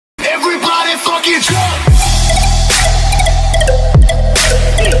fucking drunk.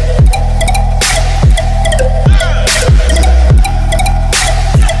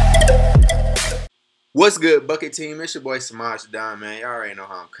 What's good, Bucket Team? It's your boy Samaj Don, man. Y'all already know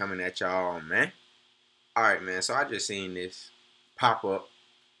how I'm coming at y'all, man. Alright, man, so I just seen this pop up.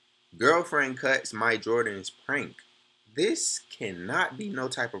 Girlfriend cuts Mike Jordan's prank. This cannot be no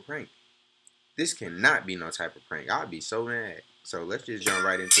type of prank. This cannot be no type of prank. I'd be so mad. So let's just jump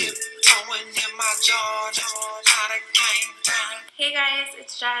right into it. Hey guys,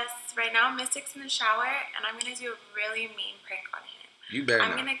 it's Jess. Right now Mystic's in the shower and I'm going to do a really mean prank on him. You better I'm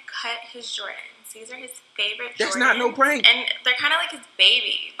not. going to cut his Jordans. These are his favorite That's Jordans. not no prank. And they're kind of like his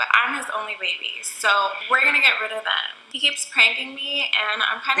baby, but I'm his only baby. So we're going to get rid of them. He keeps pranking me and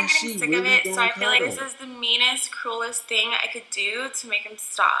I'm kind of getting sick of it. So I feel like this is the meanest, cruelest thing I could do to make him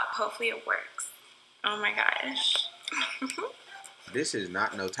stop. Hopefully it works. Oh my gosh. This is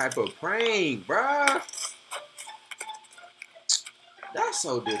not no type of prank, bruh. That's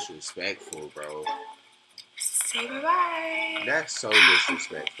so disrespectful, bro. Say bye-bye. That's so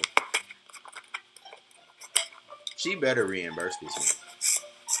disrespectful. She better reimburse this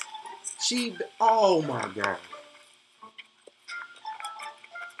man. Oh my God.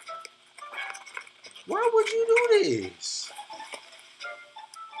 Why would you do this?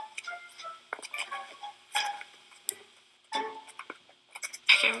 I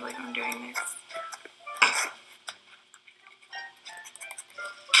can't believe I'm doing this.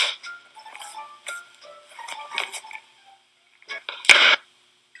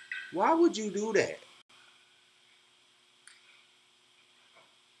 Why would you do that?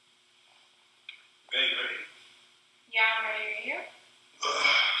 Ready? Yeah, I'm ready. Are you?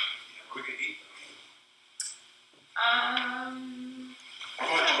 Quick and eat.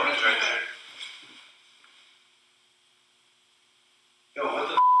 Jordans right there. Yo, what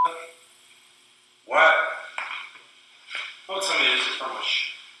the What? Don't tell me this is from a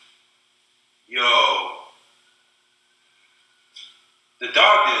Yo. The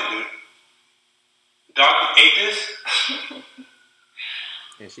dog did it, dude. The dog ate this?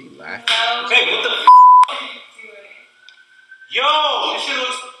 And she laughing. No. Hey, what the Do it. Yo, this shit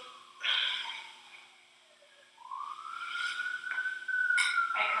looks...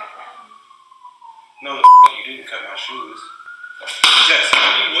 I cut them. No, you didn't cut my shoes. Jess,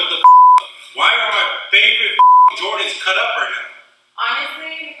 tell me what the Why are my favorite Jordans cut up right now?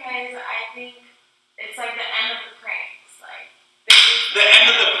 Honestly, because I think it's like the end of the pranks. Like, this is The end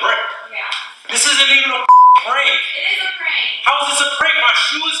of the prank? Yeah. This isn't even a prank. It is a prank. How is this a prank? My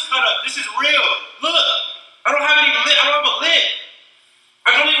shoe is cut up. This is real. Look, I don't have any lid. I don't have a lid.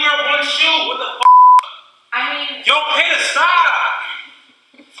 I can only wear one shoe. What the I mean, Yo, Peter, stop.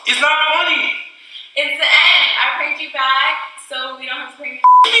 It's not funny. it's the end. I pranked you back, so we don't have to prank you.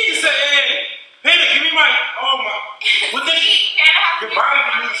 You need to say, hey, Peter, give me my, oh my, what the Hannah has You're buying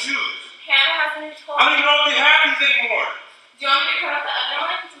me new shoes. Hannah has a new toy. I don't even know if they have these anymore. Do you want me to cut out the other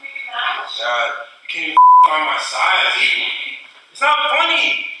one to make it match? God, you can't even find my size anymore. It's not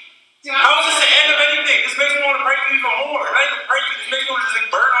funny. Do you want How is this the end of anything? This makes me want to prank you even more. Not even prank you, this makes me want to just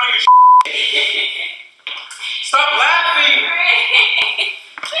like burn all your Stop laughing.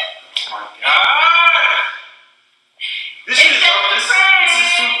 Oh my God. This is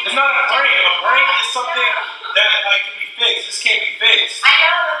it's not a prank. A prank is something that like can be fixed. This can't be fixed. I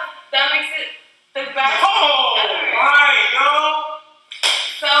know, that makes it the best. Oh my, yo.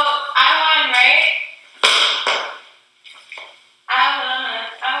 So, I won, right? I won.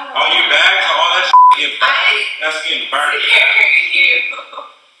 All your bags, all that get that's getting burned.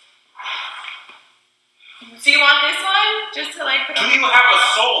 Do you want this one? Just to like put Do on you have a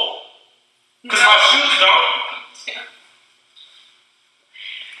soul? Because my shoes don't.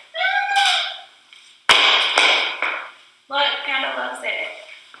 Look, Panda loves it.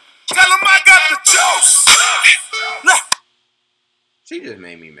 Tell him I got the juice. She just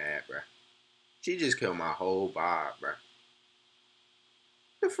made me mad, bruh. She just killed my whole vibe, bruh.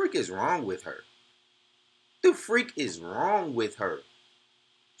 The freak is wrong with her? The freak is wrong with her?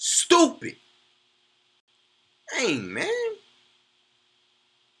 Stupid. Hey, man.